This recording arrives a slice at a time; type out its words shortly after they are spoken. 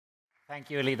Thank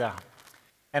you, Elida.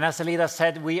 And as Elida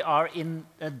said, we are in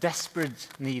a desperate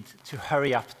need to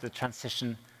hurry up the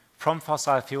transition from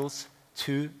fossil fuels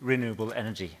to renewable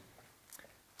energy,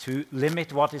 to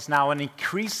limit what is now an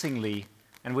increasingly,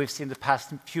 and we've seen the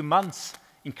past few months,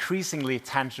 increasingly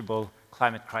tangible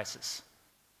climate crisis.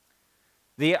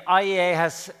 The IEA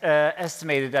has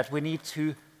estimated that we need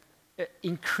to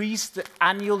increase the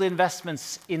annual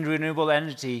investments in renewable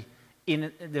energy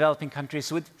in developing countries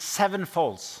with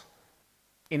 7-fold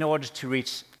in order to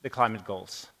reach the climate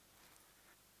goals.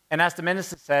 And as the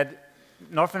minister said,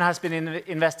 Norfund has been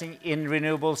investing in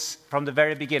renewables from the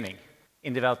very beginning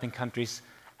in developing countries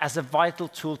as a vital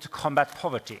tool to combat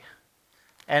poverty.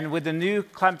 And with the new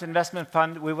Climate Investment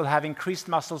Fund, we will have increased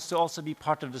muscles to also be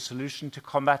part of the solution to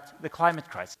combat the climate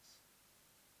crisis.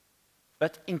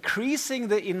 But increasing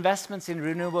the investments in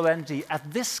renewable energy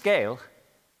at this scale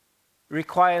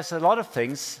requires a lot of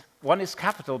things. One is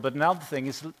capital, but another thing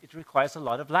is it requires a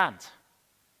lot of land.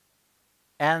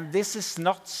 And this is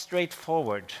not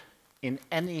straightforward in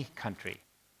any country.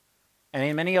 And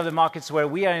in many of the markets where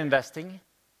we are investing,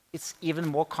 it's even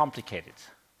more complicated.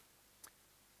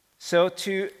 So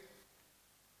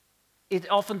we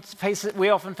often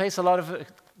face a lot of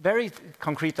very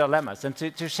concrete dilemmas. And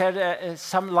to shed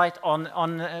some light on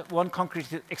one concrete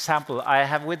example, I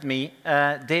have with me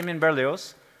Damien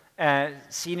Berlioz,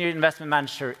 Senior Investment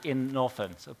Manager in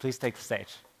Norfund. So please take the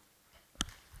stage.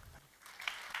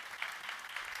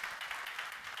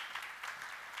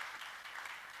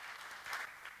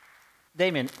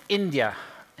 Damien, India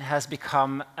has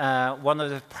become one of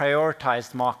the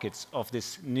prioritized markets of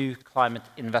this new Climate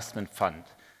Investment Fund.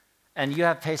 And you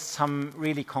have faced some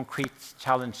really concrete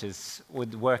challenges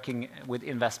with working with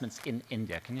investments in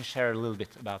India. Can you share a little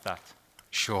bit about that?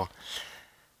 Sure.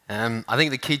 I think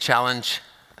the key challenge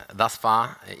thus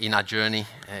far in our journey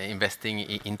investing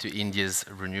into India's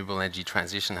renewable energy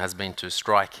transition has been to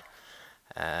strike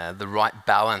the right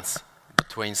balance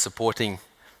between supporting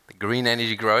the green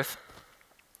energy growth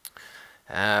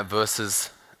versus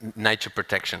nature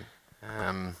protection.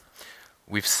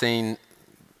 We've seen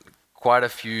quite a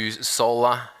few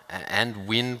solar and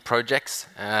wind projects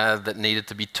that needed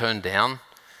to be turned down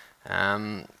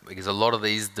because a lot of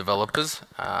these developers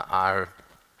are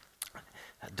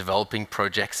developing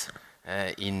projects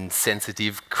in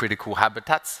sensitive critical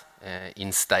habitats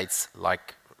in states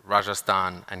like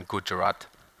Rajasthan and Gujarat.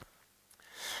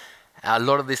 A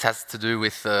lot of this has to do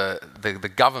with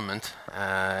the government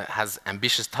has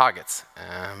ambitious targets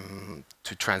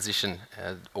to transition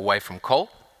away from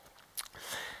coal,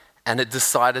 and it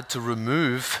decided to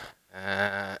remove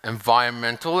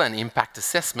environmental and impact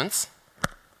assessments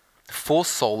for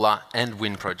solar and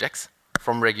wind projects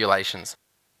from regulations.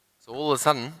 So all of a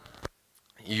sudden,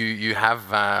 you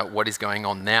have what is going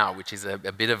on now, which is a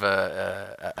bit of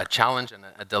a challenge and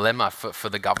a dilemma for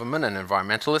the government and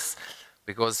environmentalists,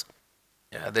 because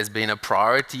there's been a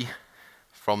priority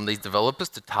from these developers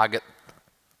to target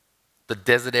the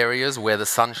desert areas where the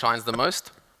sun shines the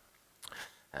most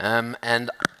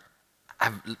and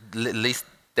have least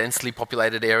densely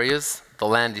populated areas. The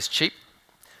land is cheap,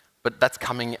 but that's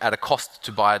coming at a cost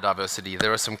to biodiversity.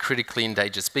 There are some critically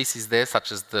endangered species there,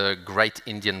 such as the great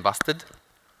Indian bustard.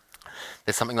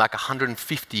 There's something like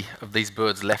 150 of these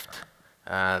birds left,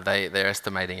 they're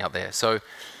estimating out there. So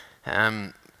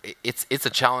it's a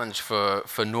challenge for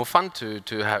Norfund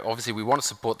to have. Obviously, we want to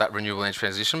support that renewable energy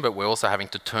transition, but we're also having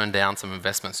to turn down some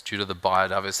investments due to the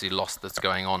biodiversity loss that's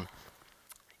going on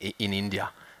in India.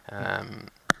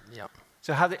 Yeah.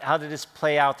 So how did this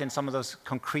play out in some of those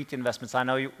concrete investments? I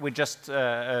know we just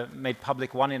made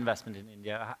public one investment in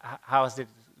India. How has it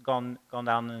gone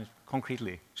down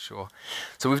concretely? Sure.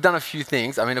 So we've done a few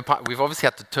things. I mean, we've obviously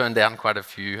had to turn down quite a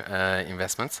few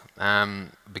investments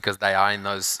because they are in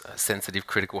those sensitive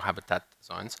critical habitat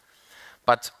zones.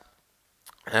 But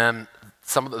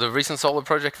some of the recent solar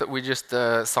project that we just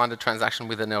signed a transaction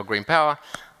with Enel Green Power,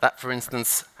 that, for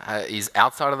instance, is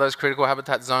outside of those critical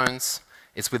habitat zones.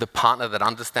 It's with a partner that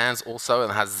understands also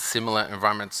and has similar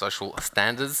environmental social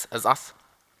standards as us.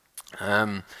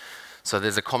 So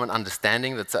there's a common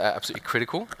understanding that's absolutely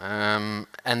critical.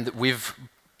 And we've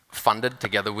funded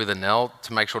together with Enel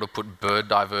to make sure to put bird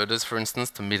diverters, for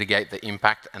instance, to mitigate the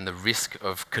impact and the risk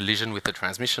of collision with the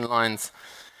transmission lines.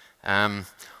 On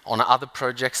other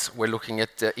projects, we're looking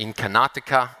at in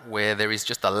Karnataka, where there is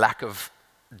just a lack of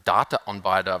data on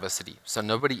biodiversity. So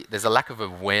there's a lack of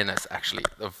awareness, actually,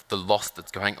 of the loss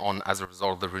that's going on as a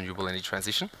result of the renewable energy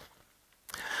transition.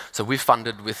 So we've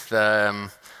funded with the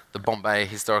Bombay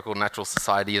Historical Natural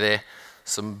Society there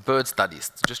some bird studies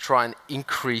to just try and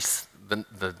increase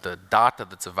the data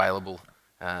that's available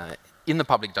in the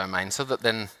public domain, so that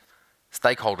then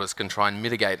stakeholders can try and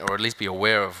mitigate or at least be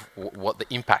aware of what the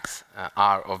impacts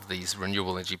are of these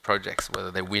renewable energy projects,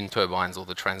 whether they're wind turbines or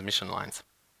the transmission lines.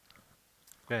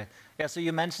 Great. Yeah, so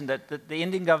you mentioned that the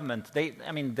Indian government,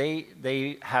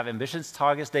 they have ambitious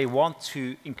targets. They want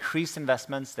to increase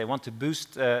investments. They want to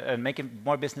boost and make it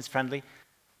more business friendly.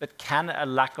 But can a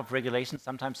lack of regulation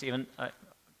sometimes even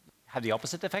have the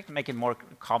opposite effect, make it more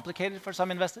complicated for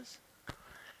some investors?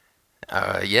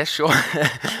 Yeah, sure.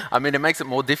 I mean, it makes it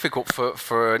more difficult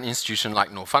for an institution like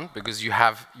Norfund because you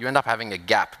end up having a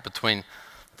gap between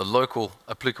the local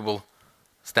applicable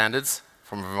standards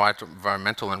from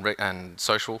environmental and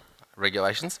social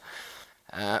regulations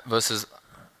versus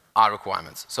our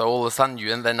requirements. So all of a sudden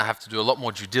you then have to do a lot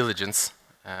more due diligence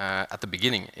at the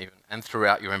beginning even, and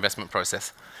throughout your investment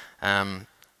process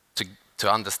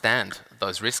to understand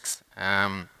those risks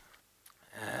and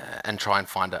try and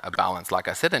find a balance, like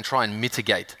I said, and try and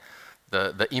mitigate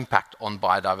the impact on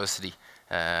biodiversity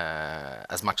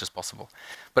as much as possible.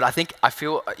 But I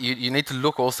feel you need to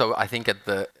look also, I think,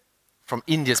 from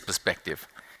India's perspective.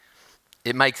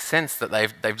 It makes sense that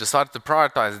they've decided to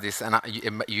prioritize this, and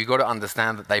you got to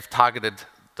understand that they've targeted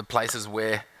the places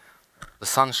where the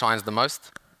sun shines the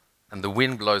most and the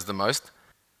wind blows the most,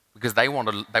 because they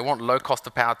want low cost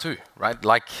of power too, right?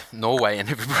 Like Norway and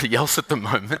everybody else at the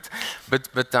moment.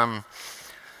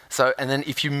 So and then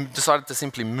if you decided to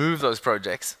simply move those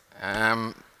projects,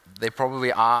 there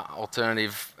probably are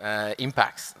alternative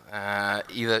impacts.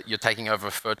 Either you're taking over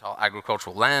fertile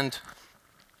agricultural land,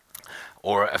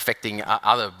 or affecting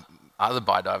other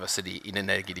biodiversity in a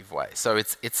negative way. So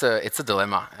it's a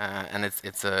dilemma, and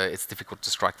it's difficult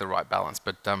to strike the right balance.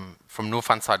 But from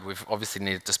Norfund's side, we've obviously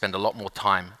needed to spend a lot more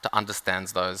time to understand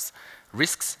those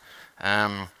risks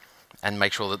and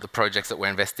make sure that the projects that we're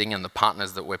investing and the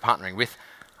partners that we're partnering with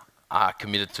are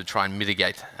committed to try and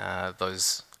mitigate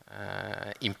those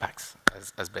impacts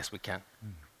as best we can.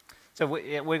 So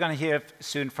we're going to hear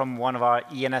soon from one of our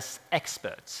ENS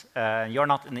experts. You're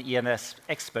not an ENS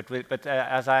expert, but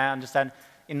as I understand,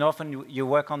 in Norfund you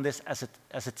work on this as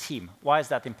a team. Why is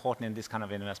that important in this kind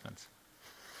of investments?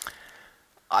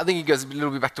 I think it goes a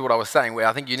little bit back to what I was saying, where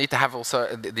I think you need to have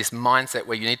also this mindset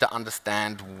where you need to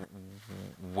understand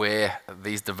where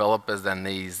these developers and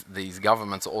these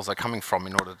governments are also coming from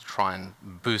in order to try and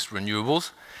boost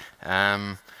renewables.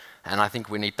 And I think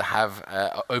we need to have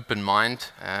an open mind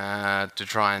to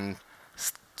try and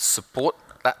support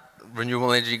that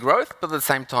renewable energy growth, but at the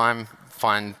same time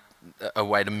find a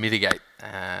way to mitigate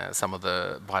some of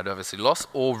the biodiversity loss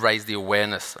or raise the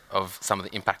awareness of some of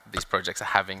the impact that these projects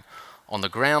are having on the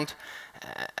ground.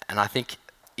 And I think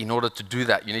in order to do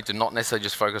that, you need to not necessarily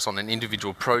just focus on an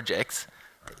individual project's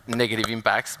negative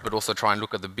impacts, but also try and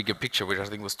look at the bigger picture, which I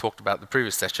think was talked about in the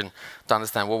previous session, to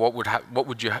understand, well, what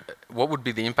would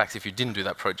be the impacts if you didn't do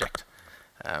that project?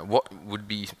 It would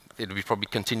be probably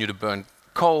continue to burn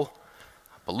coal,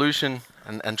 pollution,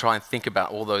 and try and think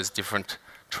about all those different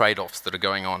trade-offs that are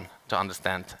going on to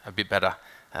understand a bit better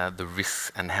the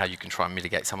risks and how you can try and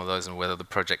mitigate some of those and whether the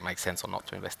project makes sense or not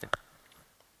to invest in.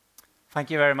 Thank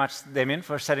you very much, Damien,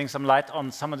 for shedding some light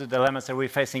on some of the dilemmas that we're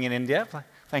facing in India.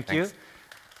 Thank you.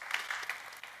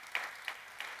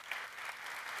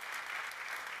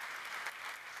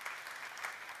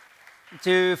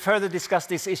 To further discuss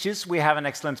these issues, we have an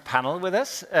excellent panel with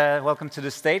us. Welcome to the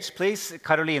stage, please.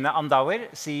 Karoline Andaur,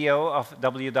 CEO of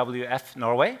WWF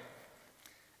Norway.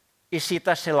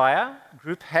 Ishita Chelliah,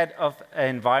 Group Head of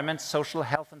Environment, Social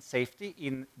Health and Safety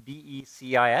in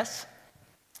BECIS.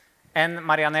 And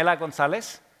Marianela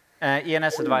González,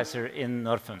 ENS Advisor in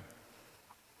Norfund.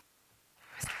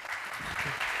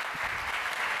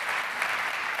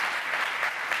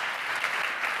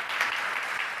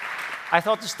 I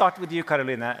thought to start with you,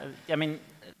 Karoline. I mean,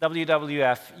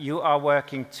 WWF, you are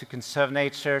working to conserve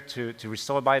nature, to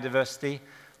restore biodiversity,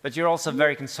 but you're also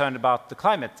very concerned about the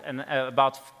climate and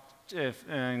about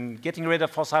getting rid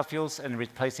of fossil fuels and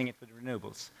replacing it with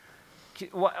renewables.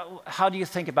 How do you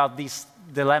think about these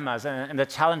dilemmas and the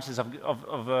challenges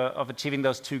of achieving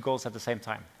those two goals at the same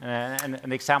time? And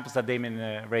the examples that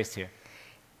Damien raised here.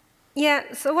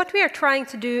 Yeah, so what we are trying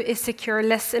to do is secure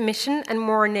less emission and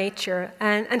more nature.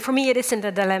 And for me, it isn't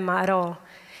a dilemma at all.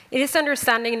 It is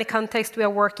understanding the context we are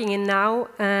working in now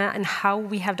and how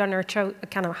we have done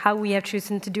our how we have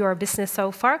chosen to do our business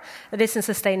so far that isn't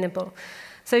sustainable.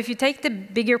 So if you take the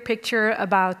bigger picture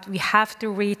about we have to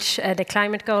reach the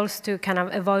climate goals to kind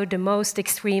of avoid the most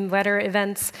extreme weather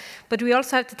events, but we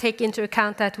also have to take into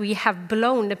account that we have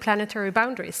blown the planetary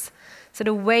boundaries. So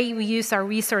the way we use our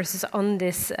resources on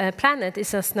this planet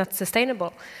is just not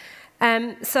sustainable.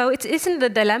 So it isn't a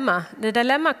dilemma. The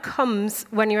dilemma comes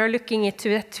when you are looking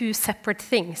into two separate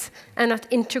things and not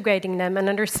integrating them and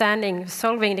understanding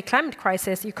solving the climate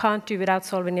crisis you can't do without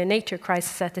solving the nature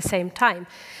crisis at the same time.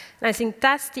 And I think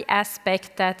that's the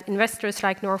aspect that investors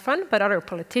like Norfund, but other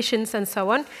politicians and so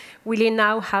on, really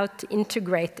know how to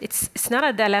integrate. It's not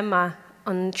a dilemma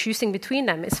on choosing between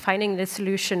them, it's finding the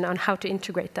solution on how to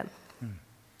integrate them.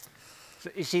 So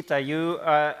Ishita, you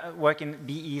work in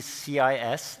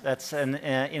BECIS, that's an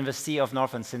investee of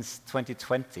Norfund since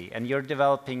 2020, and you're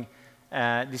developing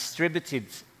distributed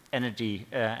energy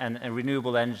and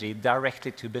renewable energy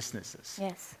directly to businesses.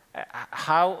 Yes.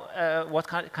 What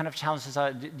kind of challenges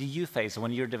do you face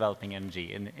when you're developing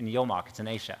energy in your markets in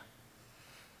Asia?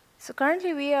 So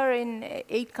currently we are in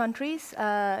 8 countries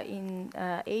in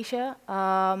Asia.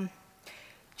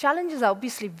 Challenges are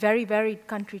obviously very varied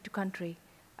country to country.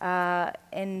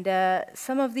 And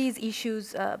some of these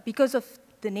issues, because of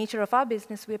the nature of our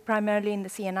business, we're primarily in the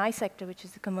C&I sector, which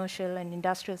is the commercial and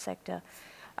industrial sector.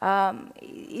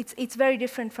 It's very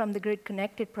different from the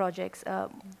grid-connected projects.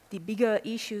 The bigger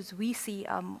issues we see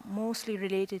are mostly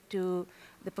related to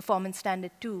the Performance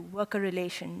Standard 2, worker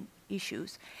relation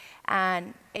issues,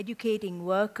 and educating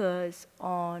workers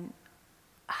on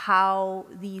how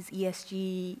these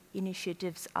ESG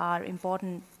initiatives are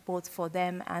important both for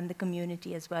them and the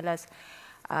community, as well as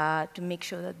to make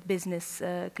sure that business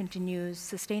continues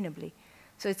sustainably.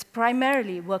 So it's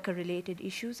primarily worker-related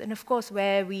issues. And of course,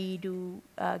 where we do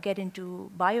get into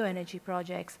bioenergy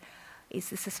projects is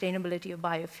the sustainability of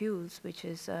biofuels, which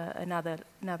is another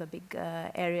big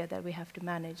area that we have to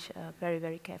manage very,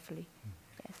 very carefully.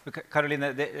 Yes.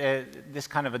 Karoline, this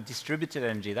kind of a distributed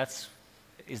energy,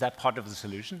 is that part of the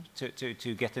solution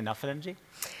to get enough energy?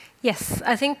 Yes,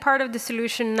 I think part of the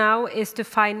solution now is to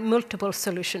find multiple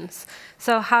solutions.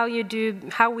 So how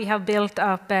we have built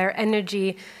up our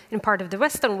energy in part of the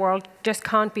Western world just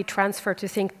can't be transferred to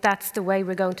think that's the way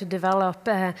we're going to develop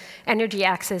energy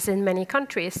access in many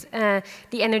countries.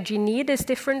 The energy need is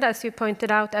different, as you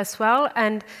pointed out as well,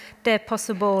 and the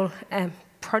possible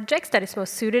projects that is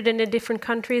most suited in the different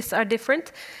countries are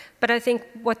different. But I think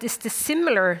what is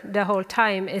similar the whole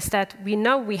time is that we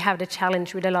know we have the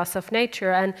challenge with the loss of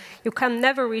nature, and you can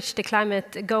never reach the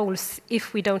climate goals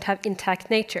if we don't have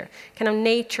intact nature. Kind of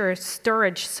nature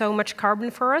storage so much carbon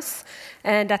for us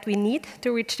that we need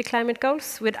to reach the climate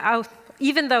goals.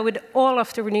 Even though with all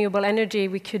of the renewable energy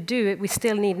we could do, we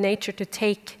still need nature to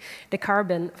take the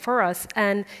carbon for us.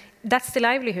 And that's the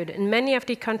livelihood. In many of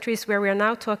the countries where we are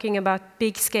now talking about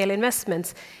big-scale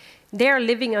investments, they are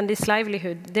living on this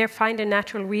livelihood. They're finding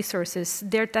natural resources.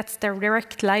 That's their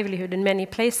direct livelihood in many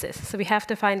places. So we have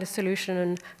to find a solution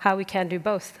on how we can do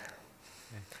both.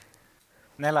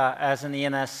 Nella, as an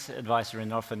ENS advisor in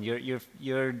Norfund,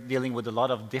 you're dealing with a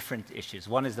lot of different issues.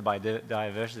 One is the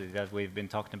biodiversity that we've been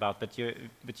talking about,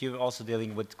 but you're also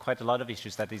dealing with quite a lot of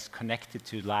issues that is connected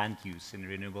to land use in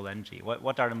renewable energy.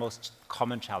 What are the most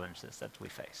common challenges that we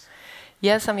face?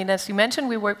 Yes, I mean, as you mentioned,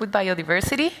 we work with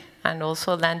biodiversity and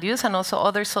also land use and also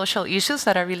other social issues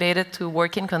that are related to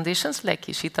working conditions, like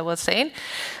Ishita was saying.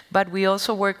 But we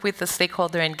also work with the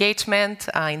stakeholder engagement,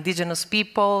 indigenous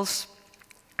peoples,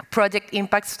 project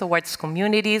impacts towards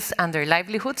communities and their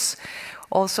livelihoods,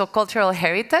 also cultural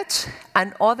heritage,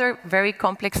 and other very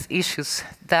complex issues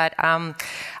that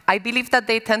I believe that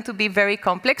they tend to be very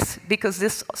complex because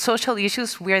these social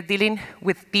issues, we are dealing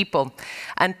with people.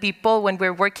 And people, when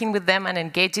we're working with them and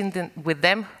engaging with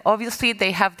them, obviously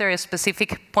they have their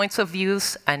specific points of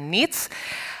views and needs.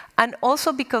 And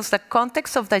also because the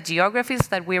context of the geographies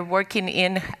that we're working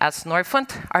in as Norfund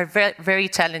are very, very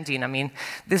challenging. I mean,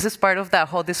 this is part of the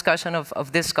whole discussion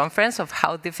of this conference, of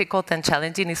how difficult and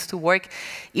challenging it is to work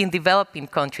in developing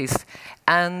countries.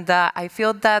 And I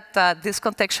feel that these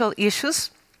contextual issues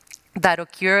that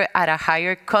occur at a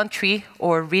higher country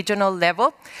or regional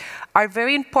level are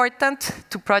very important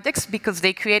to projects because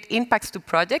they create impacts to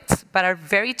projects, but are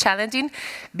very challenging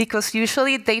because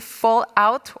usually they fall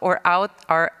out or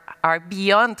are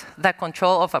beyond the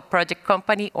control of a project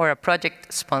company or a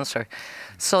project sponsor.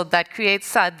 So that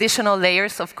creates additional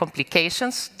layers of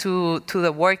complications to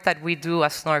the work that we do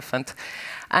as Norfund.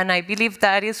 And I believe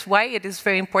that is why it is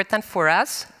very important for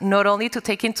us not only to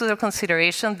take into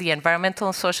consideration the environmental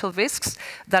and social risks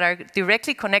that are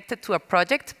directly connected to a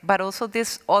project, but also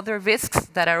these other risks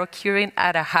that are occurring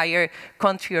at a higher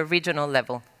country or regional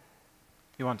level.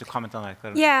 You want to comment on that,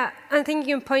 Karoline? Yeah, I think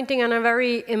you're pointing on a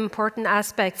very important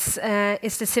aspect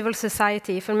is the civil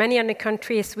society. For many other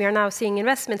countries, we are now seeing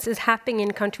investments is happening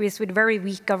in countries with very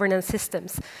weak governance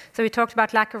systems. So we talked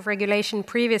about lack of regulation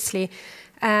previously.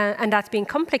 And that's been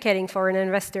complicating for an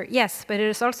investor, yes, but it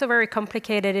is also very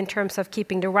complicated in terms of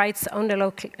keeping the rights on the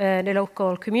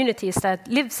local communities that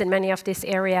lives in many of this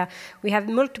area. We have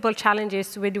multiple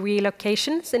challenges with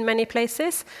relocations in many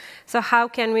places. So how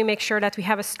can we make sure that we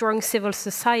have a strong civil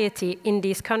society in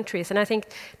these countries? And I think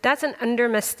that's an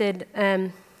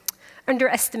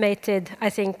underestimated, I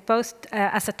think, both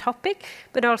as a topic,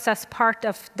 but also as part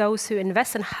of those who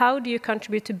invest. And how do you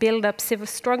contribute to build up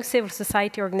strong civil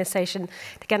society organization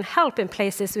that can help in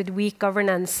places with weak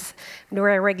governance,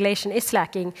 where regulation is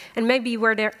lacking, and maybe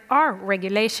where there are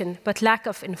regulation, but lack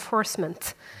of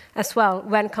enforcement as well,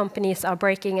 when companies are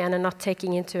breaking and are not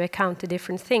taking into account the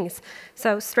different things.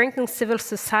 So strengthening civil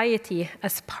society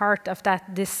as part of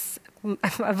that,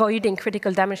 avoiding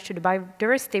critical damage to the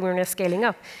biodiversity when we're scaling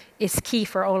up, is key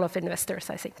for all of investors,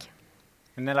 I think.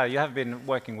 Nella, you have been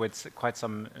working with quite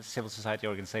some civil society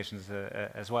organizations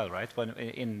as well, right?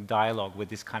 In dialogue with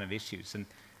these kind of issues. And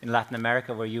in Latin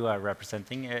America, where you are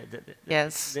representing,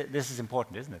 yes, this is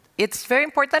important, isn't it? It's very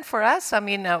important for us. I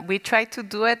mean, we try to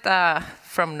do it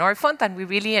from Norfund, and we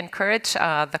really encourage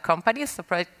the companies, the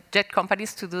project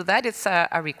companies, to do that. It's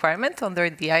a requirement under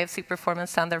the IFC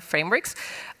performance standard frameworks.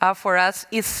 For us,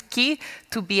 it's key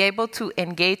to be able to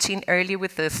engage in early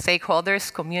with the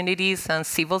stakeholders, communities, and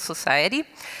civil society.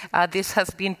 This has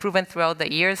been proven throughout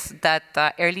the years that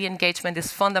early engagement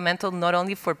is fundamental, not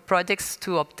only for projects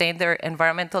to obtain their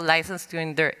environmental license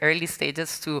during their early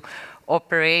stages to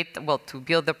operate, well, to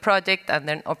build the project and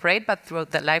then operate, but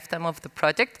throughout the lifetime of the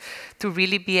project, to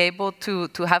really be able to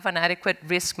have an adequate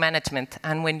risk management.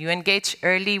 And when you engage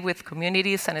early with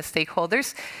communities and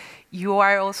stakeholders, you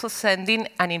are also sending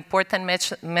an important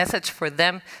message for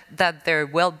them that their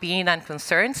well-being and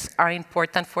concerns are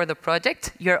important for the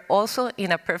project. You're also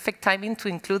in a perfect timing to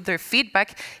include their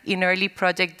feedback in early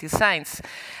project designs.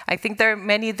 I think there are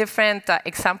many different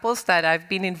examples that I've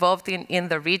been involved in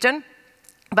the region.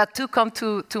 But two come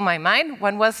to my mind.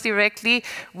 One was directly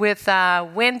with a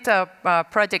wind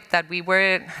project that we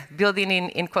were building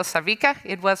in Costa Rica.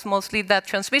 It was mostly the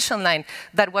transmission line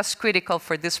that was critical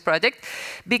for this project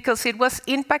because it was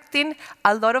impacting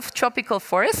a lot of tropical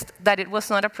forest, that it was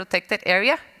not a protected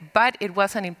area, but it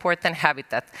was an important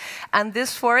habitat. And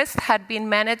this forest had been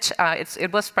managed,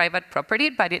 it was private property,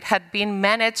 but it had been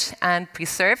managed and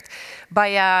preserved by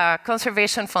a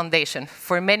conservation foundation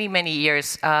for many, many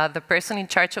years. The person in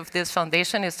charge of this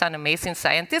foundation is an amazing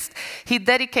scientist. He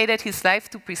dedicated his life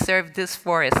to preserve this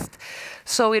forest.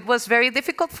 So it was very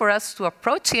difficult for us to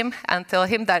approach him and tell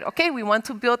him that, okay, we want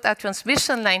to build a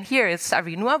transmission line here. It's a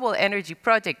renewable energy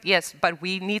project, yes, but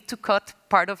we need to cut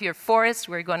part of your forest.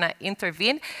 We're going to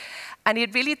intervene. And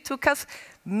it really took us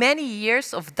many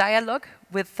years of dialogue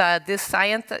with this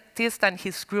scientist and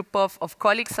his group of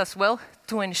colleagues as well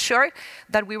to ensure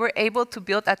that we were able to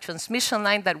build a transmission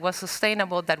line that was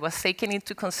sustainable, that was taking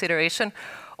into consideration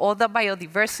all the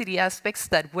biodiversity aspects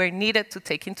that were needed to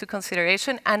take into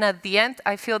consideration. And at the end,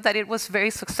 I feel that it was very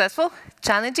successful,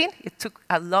 challenging. It took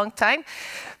a long time.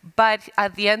 But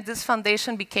at the end, this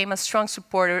foundation became a strong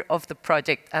supporter of the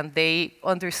project. And they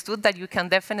understood that you can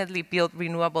definitely build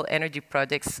renewable energy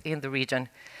projects in the region.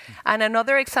 And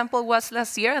another example was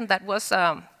last year, and that was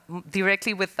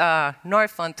directly with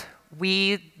Norfund.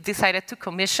 We decided to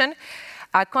commission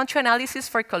a country analysis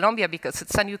for Colombia because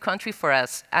it's a new country for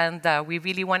us. And we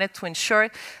really wanted to ensure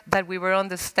that we were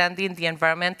understanding the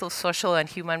environmental, social, and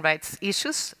human rights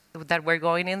issues that were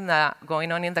going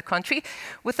on in the country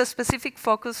with a specific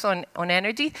focus on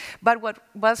energy. But what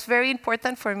was very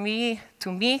important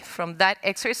to me from that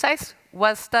exercise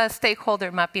was the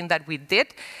stakeholder mapping that we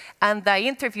did and the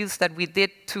interviews that we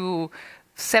did to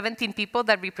 17 people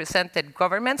that represented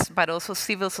governments, but also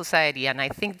civil society. And I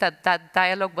think that that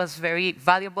dialogue was very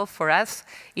valuable for us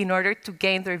in order to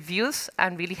gain their views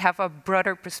and really have a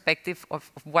broader perspective of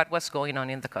what was going on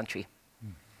in the country.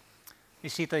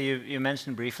 Ishita, you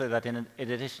mentioned briefly that in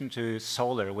addition to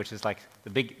solar, which is like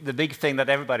the big thing that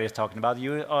everybody is talking about,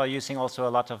 you are using also a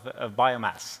lot of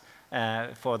biomass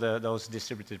for those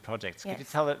distributed projects. Yes. Could you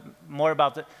tell more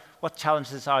about what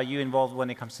challenges are you involved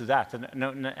when it comes to that,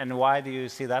 and why do you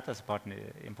see that as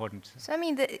important? So I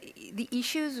mean, the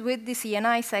issues with the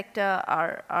CNI sector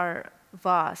are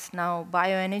vast. Now,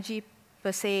 bioenergy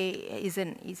per se is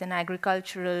an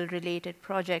agricultural related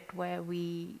project where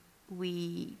we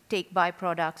take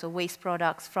byproducts or waste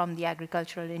products from the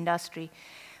agricultural industry.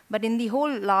 But in the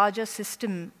whole larger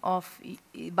system of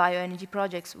bioenergy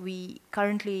projects, we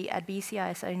currently at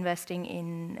BECIS are investing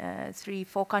in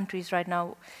 3-4 countries right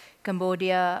now: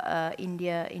 Cambodia,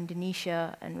 India,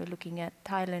 Indonesia, and we're looking at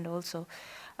Thailand also.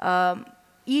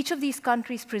 each of these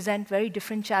countries present very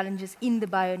different challenges in the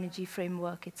bioenergy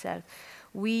framework itself.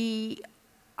 We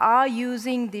are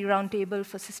using the Roundtable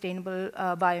for Sustainable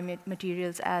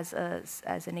Biomaterials as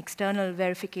an external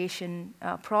verification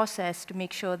process to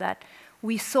make sure that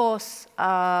we source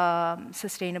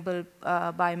sustainable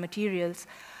biomaterials.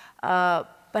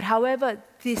 But however,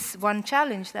 this one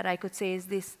challenge that I could say is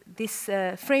this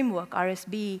framework,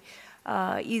 RSB,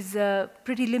 is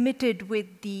pretty limited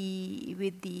with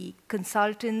the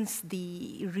consultants,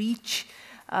 the reach,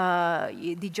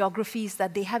 the geographies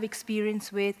that they have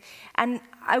experience with. And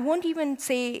I won't even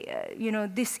say,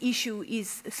 this issue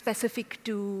is specific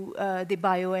to the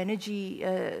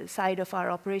bioenergy side of our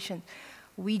operation.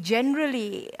 We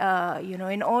generally,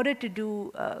 in order to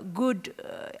do good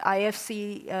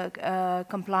IFC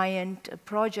compliant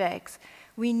projects,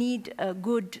 we need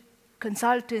good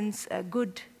consultants,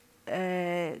 good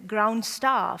ground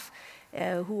staff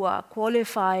who are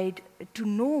qualified to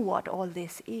know what all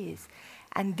this is.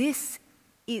 And this,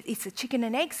 it's a chicken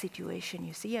and egg situation,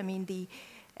 you see. I mean, the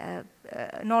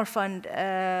Norfund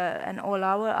and all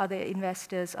our other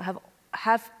investors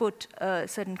have put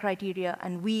certain criteria,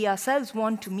 and we ourselves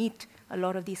want to meet a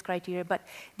lot of these criteria, but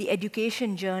the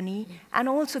education journey and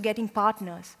also getting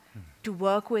partners to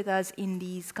work with us in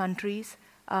these countries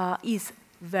is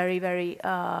very, very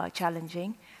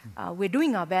challenging. We're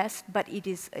doing our best, but it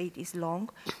is long.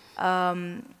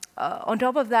 On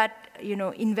top of that,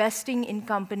 investing in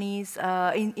companies,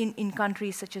 in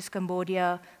countries such as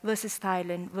Cambodia versus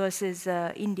Thailand versus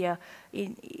India,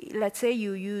 let's say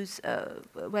you use,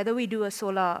 whether we do a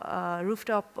solar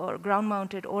rooftop or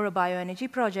ground-mounted or a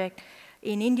bioenergy project,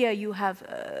 in India you have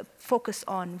focus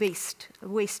on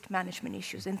waste management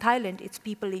issues. In Thailand, it's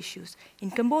people issues.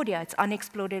 In Cambodia, it's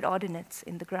unexploded ordnance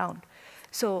in the ground.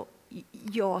 So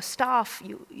your staff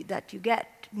that you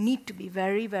get need to be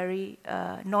very, very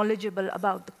knowledgeable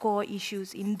about the core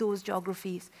issues in those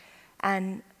geographies.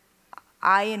 And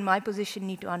I, in my position,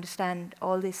 need to understand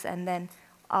all this, and then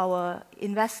our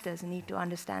investors need to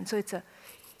understand. So it's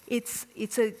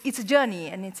a journey,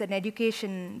 and it's an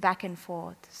education back and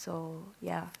forth. So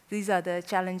yeah, these are the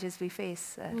challenges we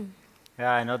face.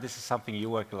 Yeah, I know this is something you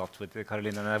work a lot with,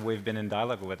 Karoline, and we've been in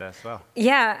dialogue with as well.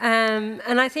 Yeah,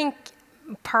 and I think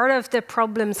part of the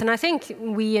problems, and I think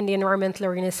we in the environmental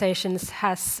organizations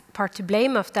has part to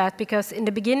blame of that, because in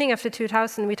the beginning of the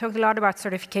 2000s, we talked a lot about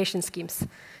certification schemes.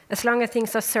 As long as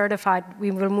things are certified,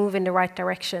 we will move in the right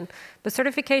direction. But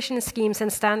certification schemes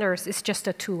and standards is just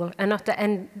a tool and not the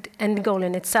end goal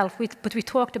in itself. But we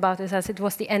talked about it as it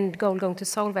was the end goal going to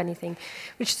solve anything,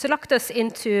 which locked us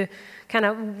into kind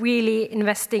of really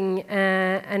investing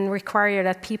and require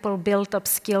that people build up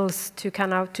skills to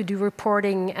to do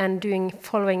reporting and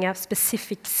following a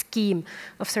specific scheme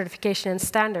of certification and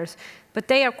standards. But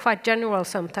they are quite general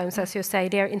sometimes, as you say.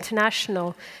 They are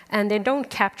international, and they don't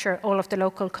capture all of the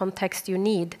local context you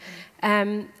need.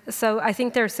 So I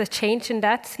think there's a change in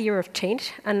that theory of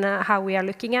change and how we are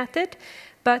looking at it.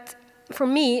 But for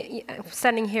me,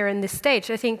 standing here in this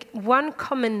stage, I think one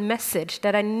common message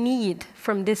that I need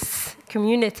from this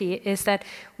community is that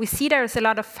we see there's a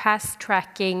lot of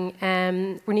fast-tracking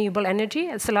renewable energy.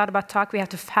 It's a lot about talk. We have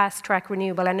to fast-track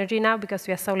renewable energy now because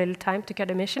we have so little time to cut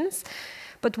emissions.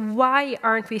 But why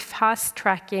aren't we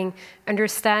fast-tracking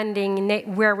understanding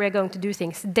where we're going to do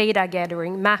things? Data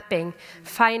gathering, mapping,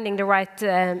 finding the right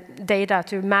data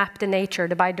to map the nature,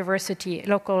 the biodiversity,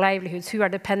 local livelihoods, who are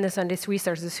dependent on these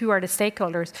resources, who are the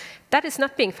stakeholders. That is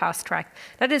not being fast-tracked.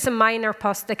 That is a minor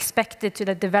cost expected to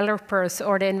the developers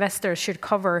or the investors should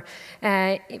cover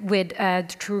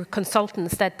through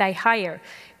consultants that they hire.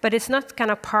 But it's not kind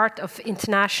of part of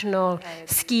international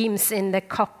schemes in the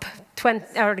COP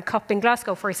in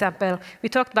Glasgow, for example. We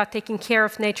talked about taking care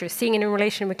of nature, seeing it in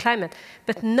relation with climate,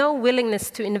 but no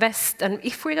willingness to invest. And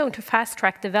if we're going to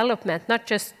fast-track development, not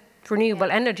just renewable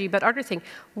energy, but other things,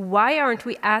 why aren't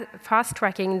we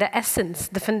fast-tracking the essence,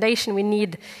 the foundation we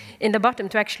need in the bottom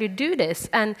to actually do this?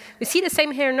 And we see the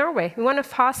same here in Norway. We want to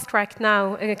fast-track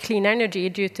now clean energy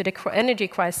due to the energy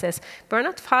crisis, but we're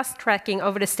not fast-tracking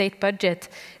over the state budget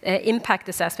impact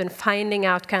assessment, finding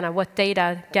out kind of what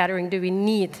data gathering do we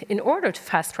need in order to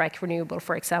fast-track renewable,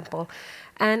 for example.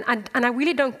 And I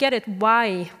really don't get it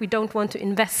why we don't want to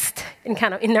invest in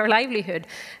our livelihood,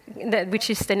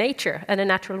 which is the nature and the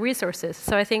natural resources.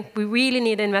 So I think we really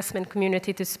need the investment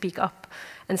community to speak up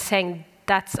and saying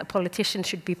that a politician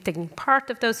should be taking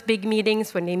part of those big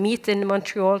meetings when they meet in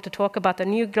Montreal to talk about a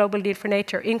new global deal for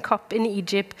nature in COP in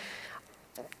Egypt.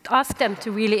 Ask them to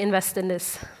really invest in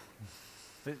this.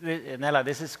 Nella,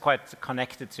 this is quite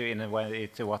connected to, in a way,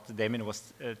 to what Damien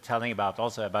was telling about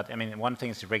also about, I mean, one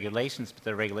thing is regulations, but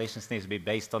the regulations need to be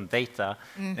based on data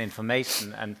and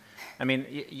information. And I mean,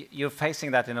 you're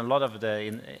facing that in a lot of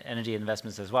the energy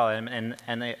investments as well. And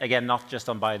again, not just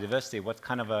on biodiversity. What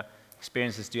kind of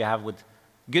experiences do you have with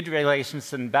good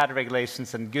regulations and bad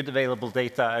regulations and good available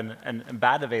data and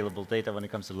bad available data when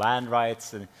it comes to land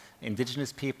rights and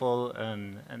indigenous people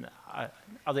and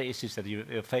other issues that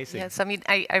you're facing? Yes, I mean,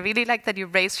 I really like that you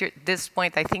raised this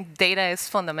point. I think data is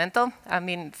fundamental. I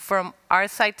mean, from our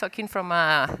side, talking from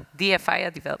a DFI,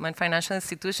 a development financial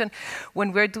institution,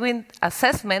 when we're doing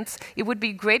assessments, it would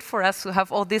be great for us to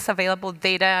have all this available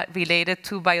data related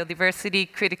to biodiversity,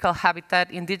 critical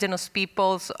habitat, indigenous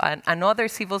peoples, and other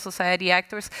civil society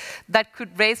actors that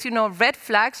could raise, red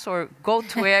flags or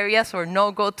go-to areas or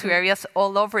no-go-to areas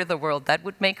all over the world. That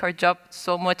would make our job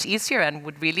so much easier and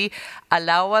would really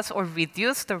allow us or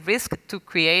reduce the risk to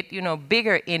create,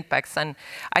 bigger impacts. And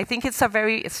I think it's a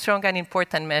very strong and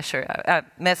important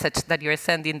message that you're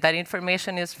sending. That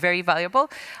information is very valuable,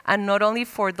 and not only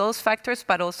for those factors,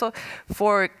 but also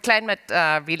for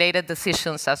climate-related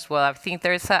decisions as well. I think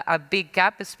there's a big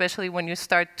gap, especially when you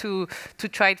start to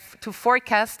try to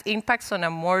forecast impacts on a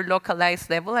more localized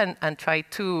level and try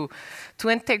to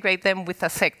integrate them with a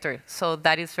sector. So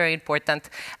that is very important.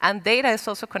 And data is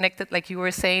also connected, like you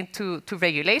were saying, to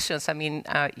regulations. I mean,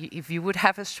 if you would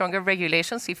have stronger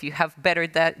regulations, if you have better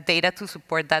data to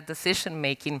support that decision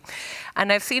making.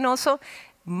 And I've seen also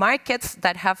markets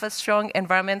that have a strong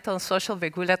environmental and social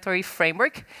regulatory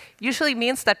framework usually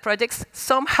means that projects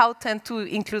somehow tend to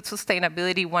include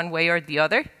sustainability one way or the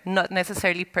other, not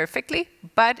necessarily perfectly,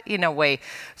 but in a way.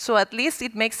 So at least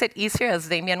it makes it easier, as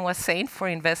Damien was saying, for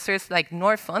investors like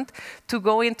Norfund to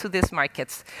go into these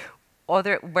markets.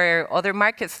 Where other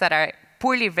markets that are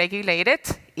poorly regulated,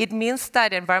 it means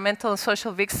that environmental and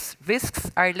social risks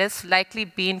are less likely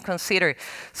being considered.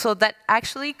 So that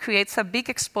actually creates a big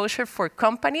exposure for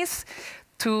companies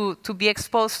to be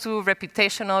exposed to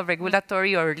reputational,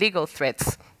 regulatory, or legal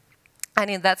threats. And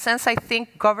in that sense, I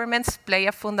think governments play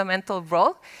a fundamental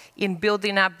role in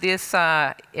building up this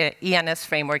ENS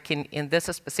framework in this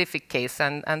specific case.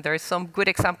 And there are some good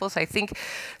examples. I think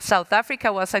South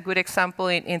Africa was a good example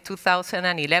in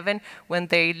 2011 when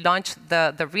they launched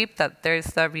the REAP, that there's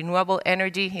the Renewable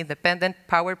Energy Independent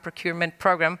Power Procurement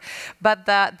Program. But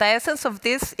the essence of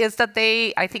this is that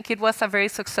I think it was a very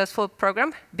successful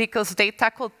program because they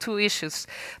tackled two issues.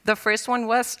 The first one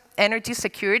was energy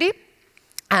security.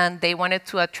 And they wanted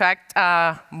to attract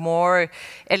more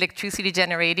electricity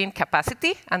generating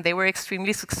capacity, and they were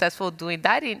extremely successful doing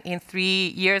that. In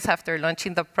 3 years after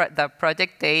launching the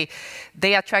project,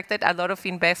 they attracted a lot of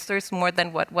investors, more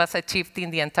than what was achieved in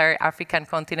the entire African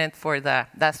continent for the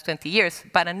last 20 years.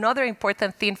 But another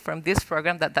important thing from this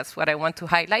program, that's what I want to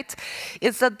highlight,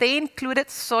 is that they included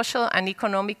social and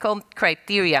economical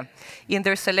criteria in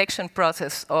their selection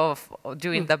process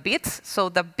during the bids. So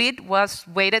the bid was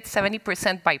weighted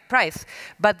 70% by price,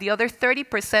 but the other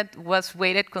 30% was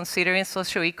weighted considering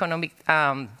socioeconomic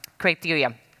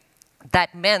criteria.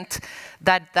 That meant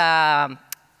that the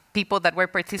people that were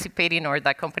participating, or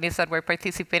the companies that were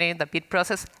participating in the bid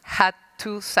process, had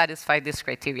to satisfy this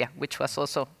criteria, which was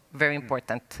also very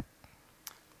important.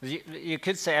 You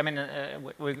could say, I mean,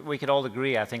 we could all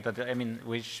agree, I think, that, I mean,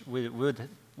 we would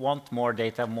want more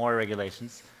data, more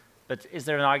regulations. But is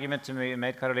there an argument to be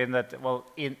made, Karoline, that, well,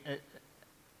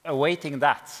 awaiting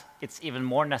that, it's even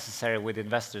more necessary with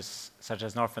investors such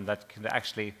as Norfund that can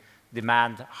actually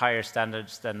demand higher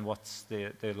standards than what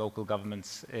the local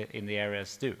governments in the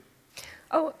areas do?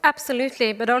 Oh,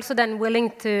 absolutely, but also then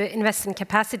willing to invest in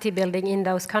capacity building in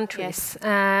those countries.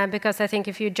 Yes. Because I think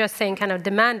if you're just saying kind of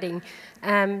demanding,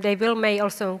 they may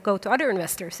also go to other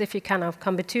investors if you kind of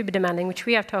come to be demanding, which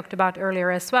we have talked about earlier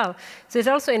as well. So it's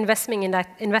also investment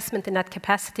in that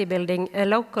capacity building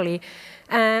locally.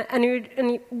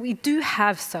 And we do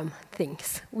have some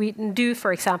things. We do,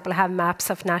 for example, have maps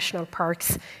of national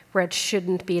parks where it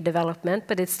shouldn't be development,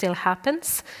 but it still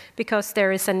happens because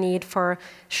there is a need for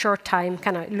short time,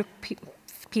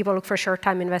 people look for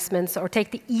short-time investments or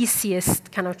take the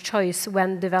easiest kind of choice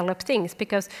when develop things.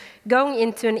 Because going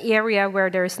into an area where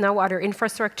there is no other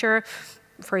infrastructure,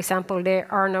 for example, there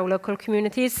are no local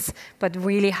communities, but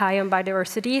really high on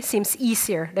biodiversity, seems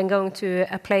easier than going to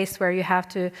a place where you have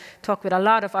to talk with a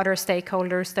lot of other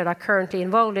stakeholders that are currently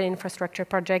involved in infrastructure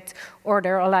projects, or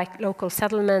there are like local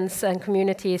settlements and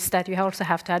communities that you also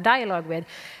have to have dialogue with.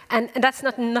 And that's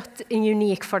not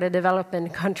unique for the developing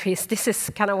countries. This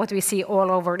is kind of what we see all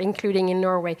over, including in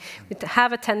Norway. We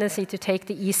have a tendency to take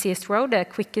the easiest road, the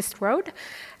quickest road.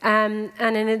 And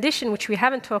in addition, which we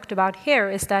haven't talked about here,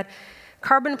 is that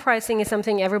carbon pricing is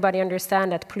something everybody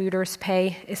understands, that polluters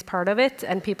pay is part of it,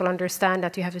 and people understand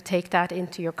that you have to take that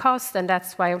into your cost, and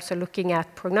that's why also looking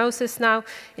at prognosis now,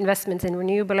 investments in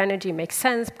renewable energy makes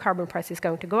sense, carbon price is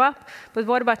going to go up, but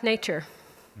what about nature?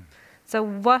 So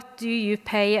what do you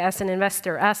pay as an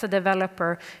investor, as a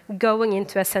developer, going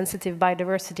into a sensitive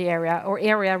biodiversity area or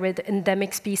area with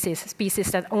endemic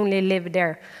species that only live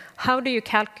there? How do you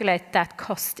calculate that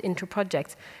cost into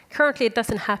projects? Currently, it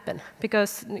doesn't happen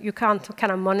because you can't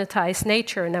kind of monetize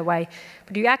nature in a way,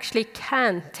 but you actually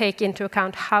can take into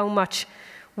account how much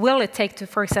will it take to,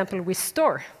 for example,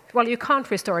 restore. Well, you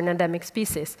can't restore an endemic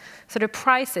species. So the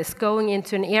prices going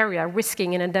into an area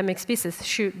risking an endemic species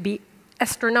should be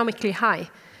astronomically high,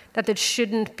 that it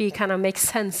shouldn't be kind of make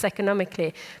sense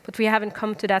economically. But we haven't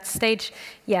come to that stage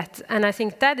yet. And I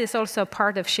think that is also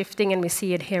part of shifting, and we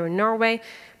see it here in Norway,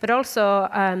 but also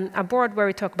a board where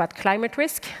we talk about climate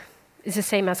risk is the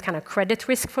same as kind of credit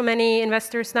risk for many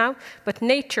investors now, but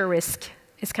nature risk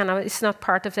is kind of, it's not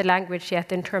part of the language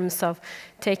yet in terms of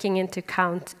taking into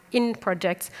account in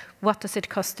projects, what does it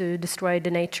cost to destroy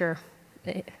the nature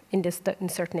in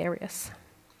certain areas.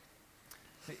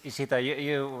 Ishita,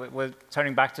 you were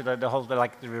turning back to the whole the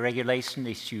regulation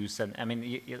issues, and I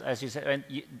mean, as you said,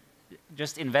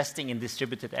 just investing in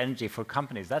distributed energy for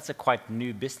companies, that's a quite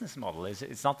new business model.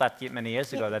 It's not that many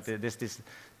years ago that this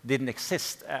didn't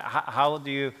exist. How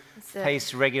do you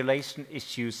face regulation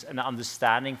issues and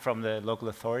understanding from the local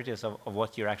authorities of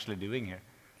what you're actually doing here?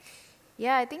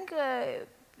 Yeah, I think the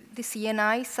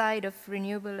CNI side of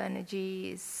renewable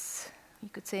energy is, you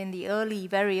could say, in the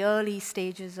very early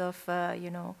stages of,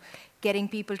 getting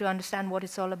people to understand what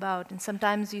it's all about. And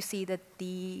sometimes you see that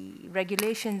the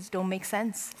regulations don't make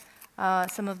sense.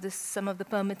 Some of the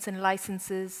permits and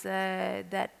licenses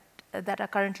that are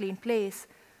currently in place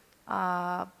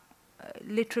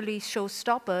literally show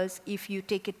stoppers if you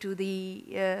take it to the,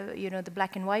 the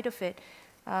black and white of it.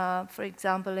 For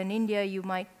example, in India, you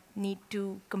might need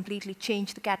to completely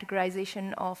change the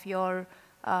categorization of your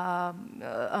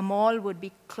a mall would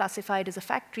be classified as a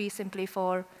factory simply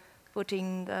for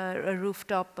putting a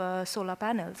rooftop solar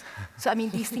panels. So I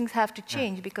mean, these things have to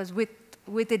change because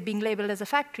with it being labeled as a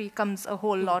factory comes a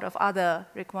whole lot of other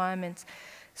requirements.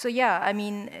 So yeah, I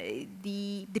mean,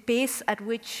 the pace at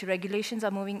which regulations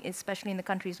are moving, especially in the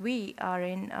countries we are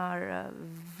in, are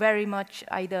very much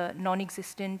either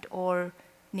non-existent or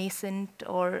nascent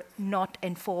or not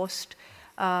enforced.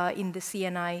 In the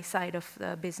CNI side of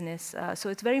the business. So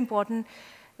it's very important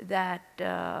that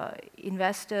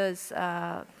investors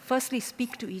firstly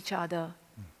speak to each other.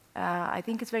 I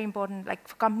think it's very important, like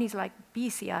for companies like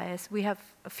BECIS, we have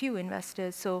a few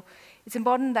investors, so it's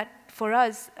important that for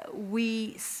us,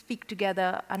 we speak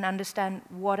together and understand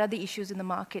what are the issues in the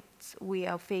markets we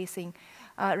are facing,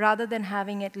 rather than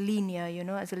having it linear,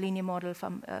 as a linear model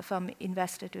from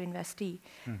investor to investee,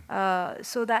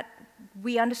 so that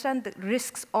we understand the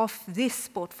risks of this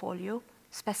portfolio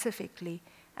specifically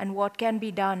and what can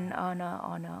be done on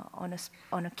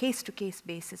a case-to-case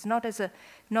basis, not as a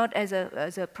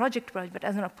project, but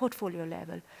as on a portfolio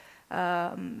level,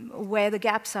 where the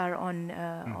gaps are on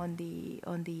the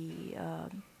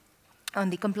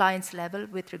compliance level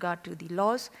with regard to the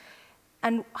laws.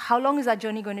 And how long is that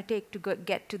journey going to take to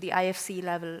get to the IFC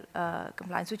level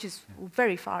compliance, which is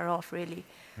very far off, really.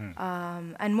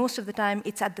 And most of the time,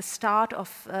 it's at the start of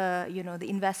the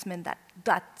investment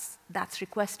that's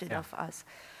requested of us.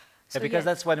 So because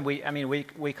that's when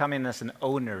we come in as an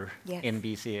owner in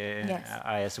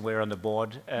BECIS. We're on the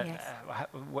board.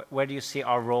 Where do you see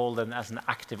our role then as an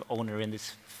active owner in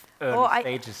this early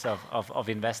stages of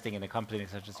investing in a company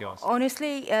such as yours?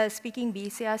 Honestly speaking,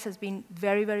 BECIS has been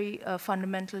very, very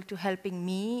fundamental to helping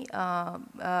me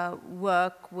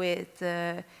work with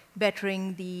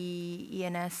bettering the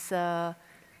ENS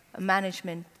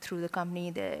management through the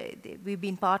company. We've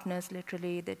been partners,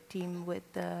 literally, the team with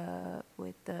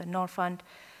Norfund.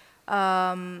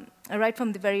 Right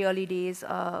from the very early days,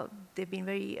 they've been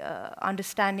very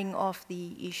understanding of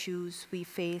the issues we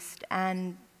faced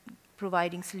and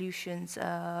providing solutions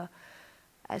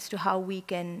as to how we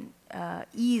can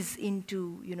ease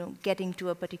into, getting to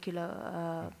a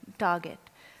particular target.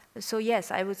 So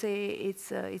yes, I would say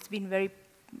it's been very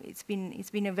it's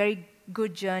been a very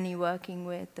good journey working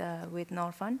with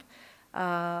Norfund.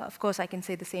 Of course, I can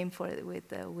say the same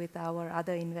with our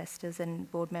other investors and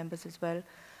board members as well.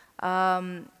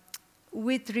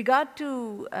 With regard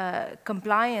to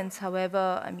compliance,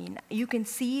 however, I mean, you can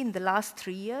see in the last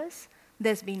 3 years,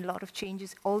 there's been a lot of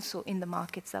changes also in the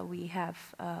markets that we have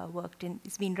worked in.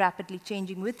 It's been rapidly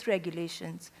changing with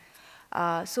regulations.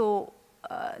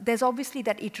 There's obviously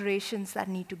that iterations that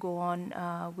need to go on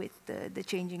with the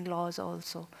changing laws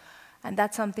also. And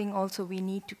that's something also we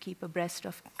need to keep abreast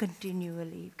of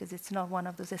continually, because it's not one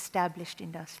of those established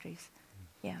industries.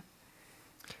 Yeah.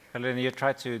 Karoline, you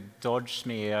tried to dodge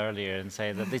me earlier and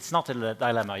say that it's not a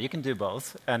dilemma. You can do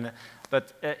both.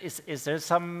 But is there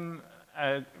some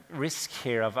risk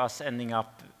here of us ending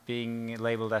up being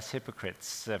labeled as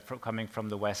hypocrites coming from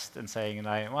the West and saying,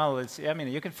 well, I mean,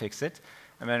 you can fix it.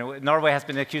 I mean, Norway has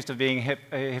been accused of being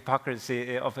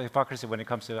hypocrisy when it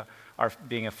comes to our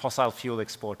being a fossil fuel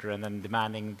exporter and then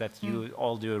demanding that you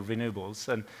all do renewables.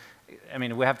 And I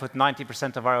mean, we have put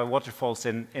 90% of our waterfalls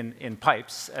in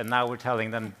pipes, and now we're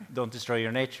telling them, don't destroy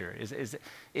your nature.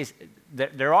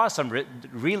 There are some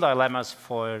real dilemmas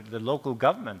for the local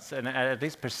governments, and at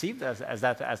least perceived as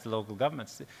the local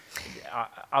governments.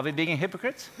 Are we being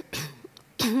hypocrites?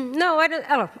 No, I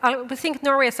don't. I think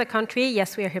Norway as a country,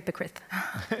 yes, we are hypocrites.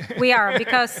 We are,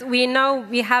 because we know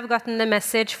we have gotten the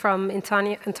message from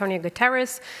Antonio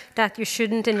Guterres that you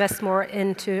shouldn't invest more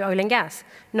into oil and gas.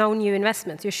 No new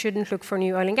investments. You shouldn't look for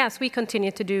new oil and gas. We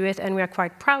continue to do it, and we are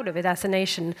quite proud of it as a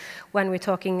nation when we're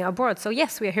talking abroad. So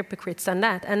yes, we are hypocrites on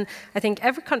that. And I think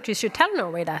every country should tell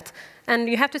Norway that. And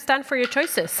you have to stand for your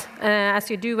choices, as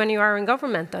you do when you are in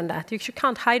government on that. You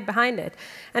can't hide behind it.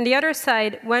 And the other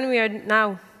side, when we are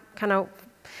now kind of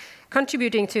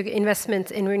contributing to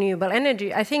investment in renewable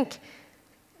energy, I think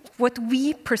what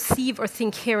we perceive or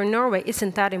think here in Norway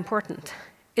isn't that important.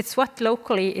 It's what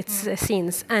locally it's seen.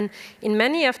 And in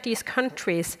many of these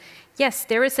countries, yes,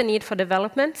 there is a need for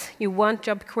development. You want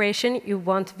job creation, you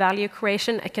want value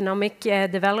creation, economic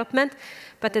development.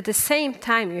 But at the same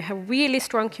time, you have really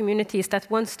strong communities that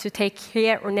want to take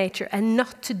care of nature and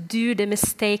not to do the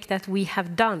mistake that we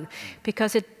have done.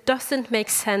 Because it doesn't make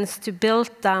sense to build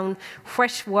down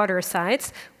freshwater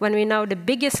sites when we know the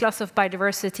biggest loss of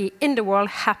biodiversity in the world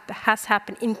has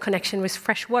happened in connection with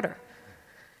fresh water.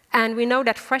 And we know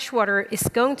that freshwater is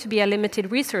going to be a limited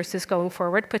resource going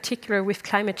forward, particularly with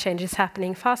climate change is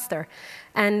happening faster.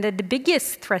 And the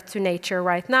biggest threat to nature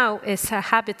right now is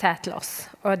habitat loss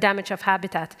or damage of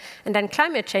habitat. And then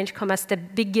climate change comes as the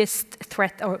biggest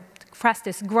threat or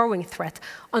fastest growing threat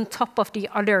on top of the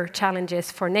other challenges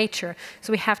for nature.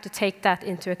 So we have to take that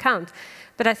into account.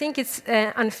 But I think it's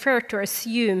unfair to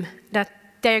assume that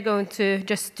they're going to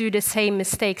just do the same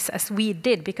mistakes as we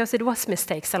did, because it was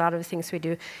mistakes, a lot of the things we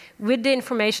do. With the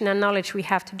information and knowledge we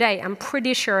have today, I'm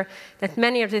pretty sure that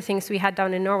many of the things we had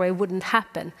done in Norway wouldn't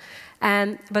happen.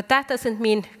 But that doesn't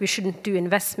mean we shouldn't do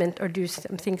investment or do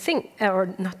something,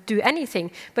 or not do anything,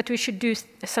 but we should do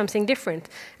something different.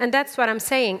 And that's what I'm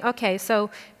saying. Okay, so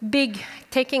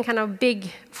taking kind of big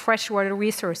freshwater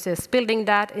resources, building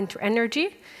that into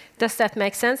energy, does that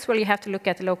make sense? Well, you have to look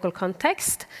at the local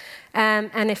context.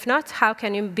 And if not, how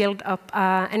can you build up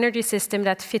an energy system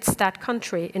that fits that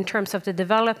country in terms of the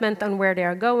development and where they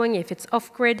are going, if it's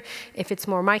off-grid, if it's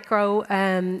more micro,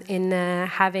 in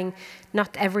having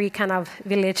not every kind of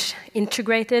village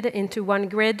integrated into one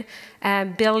grid,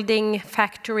 building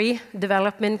factory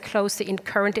development close in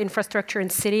current infrastructure in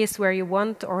cities where you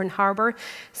want or in harbor.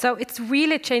 So it's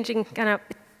really changing kind of.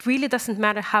 Really doesn't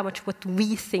matter how much what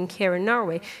we think here in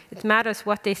Norway. It matters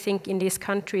what they think in these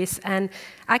countries. And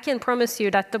I can promise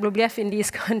you that WWF in these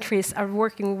countries are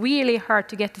working really hard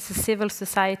to get this civil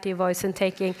society voice and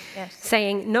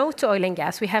saying no to oil and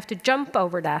gas. We have to jump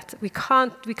over that. We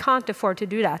can't afford to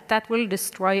do that. That will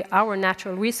destroy our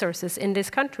natural resources in this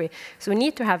country. So we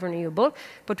need to have renewable,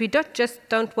 but we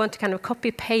don't want to kind of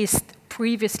copy-paste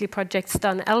previously projects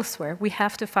done elsewhere. We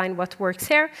have to find what works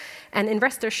here, and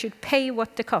investors should pay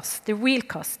what the cost, the real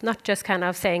cost, not just kind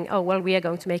of saying, oh, well, we are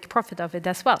going to make profit of it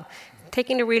as well.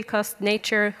 Taking the real cost,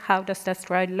 nature, how does that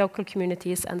drive local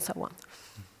communities, and so on.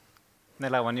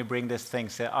 Nella, when you bring these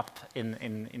things up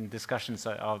in discussions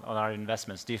on our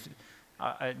investments, do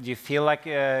you feel like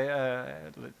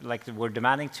we're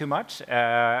demanding too much,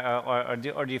 or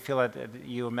do you feel that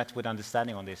you're met with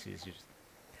understanding on these issues?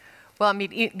 Well, I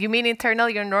mean, you mean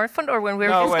internally your Norfund, or when we're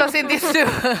discussing this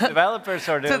to developers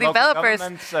or the local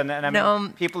governments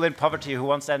and people in poverty who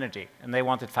want energy and they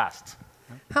want it fast?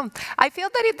 I feel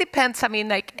that it depends. I mean,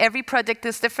 like every project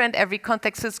is different. Every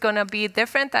context is going to be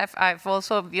different. I've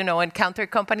also,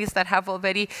 encountered companies that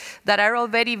are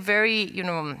already very,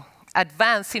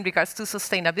 advanced in regards to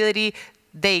sustainability.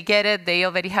 They get it. They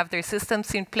already have their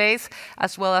systems in place,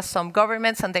 as well as some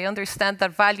governments, and they understand the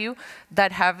value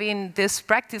that having these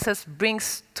practices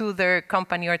brings to their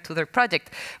company or to their project.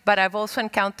 But I've also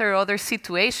encountered other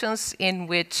situations in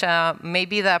which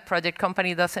maybe the project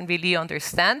company doesn't really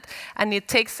understand, and it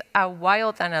takes a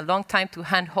while and a long time to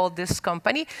handhold this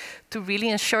company to really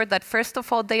ensure that, first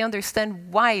of all, they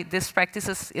understand why these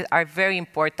practices are very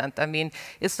important. I mean,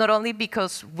 it's not only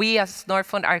because we as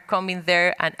Norfund are coming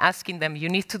there and asking them, you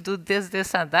need to do this,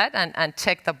 this, and that, and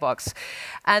check the box.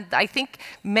 And I think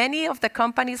many of the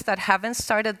companies that haven't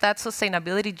started that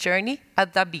sustainability journey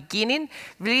at the beginning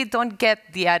really don't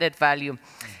get the added value.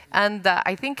 And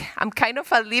I think I'm kind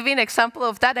of a living example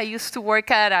of that. I used to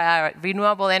work at a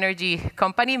renewable energy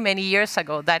company many years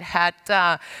ago that had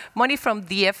money from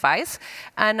DFIs.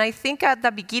 And I think at the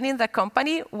beginning, the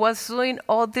company was doing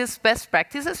all these best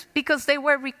practices because they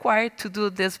were required to do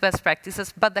these best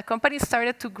practices. But the company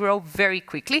started to grow very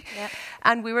quickly. Yeah.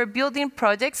 And we were building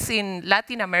projects in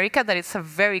Latin America that is a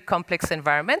very complex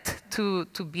environment to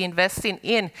be investing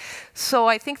in. So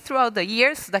I think throughout the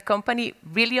years, the company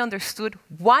really understood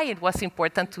why it was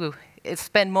important to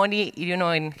spend money,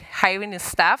 in hiring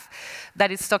staff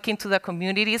that is talking to the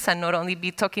communities, and not only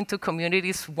be talking to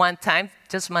communities one time,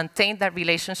 just maintain that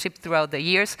relationship throughout the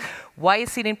years. Why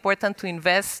is it important to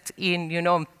invest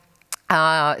in,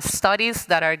 studies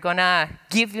that are going to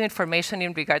give you information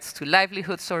in regards to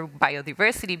livelihoods or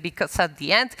biodiversity? Because at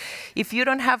the end, if you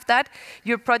don't have that,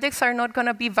 your projects are not going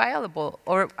to be viable.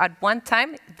 Or at one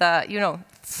time,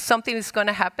 something is going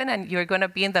to happen and you're going to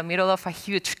be in the middle of a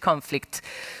huge conflict.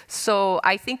 So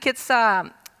I think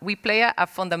we play a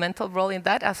fundamental role in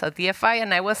that as a DFI,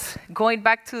 and I was going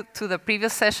back to the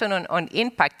previous session on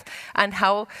impact and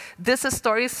how these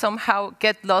stories somehow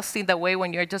get lost in the way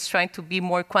when you're just trying to be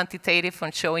more quantitative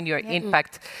on showing your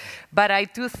impact. But I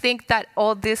do think that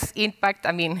all this impact,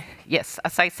 I mean, yes,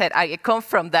 as I said, I come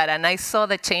from that, and I saw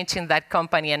the change in that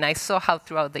company, and I saw how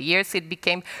throughout the years it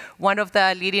became one of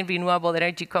the leading renewable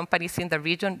energy companies in the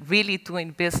region, really doing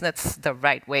business the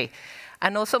right way.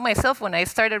 And also myself, when I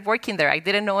started working there, I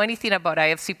didn't know anything about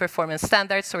IFC performance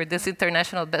standards or these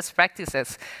international best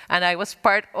practices. And I was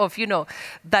part of,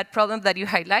 that problem that you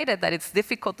highlighted, that it's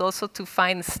difficult also to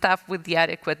find staff with the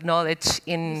adequate knowledge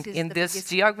in these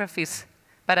geographies.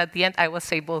 But at the end, I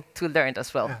was able to learn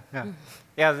as well.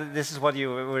 Yeah, this is what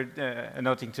you were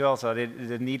noting too also,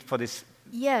 the need for this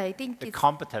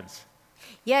competence.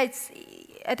 Yeah,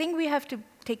 I think we have to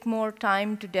take more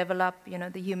time to develop,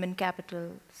 the human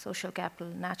capital, social capital,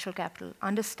 natural capital,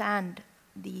 understand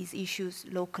these issues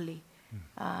locally.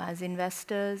 As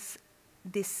investors,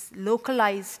 this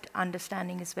localized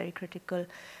understanding is very critical.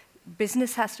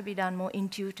 Business has to be done more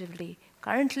intuitively.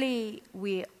 Currently,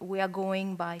 we are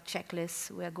going by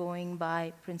checklists. We are going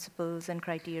by principles and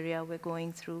criteria. We're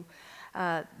going through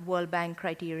World Bank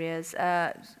criterias.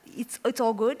 It's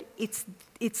all good. It's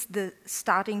the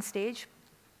starting stage,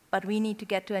 but we need to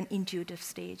get to an intuitive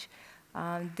stage.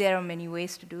 There are many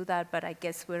ways to do that, but I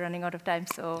guess we're running out of time,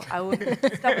 so I won't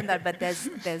stop on that, but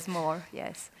there's more,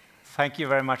 yes. Thank you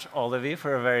very much, all of you,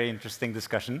 for a very interesting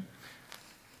discussion.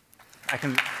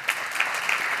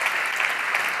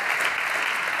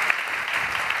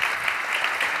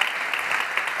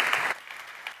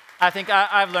 I think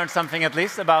I've learned something, at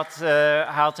least, about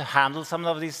how to handle some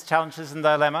of these challenges and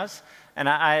dilemmas. And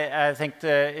I think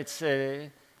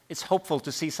it's hopeful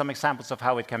to see some examples of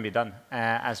how it can be done,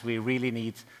 as we really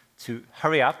need to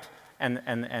hurry up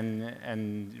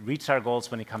and reach our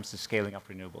goals when it comes to scaling up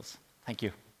renewables. Thank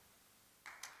you.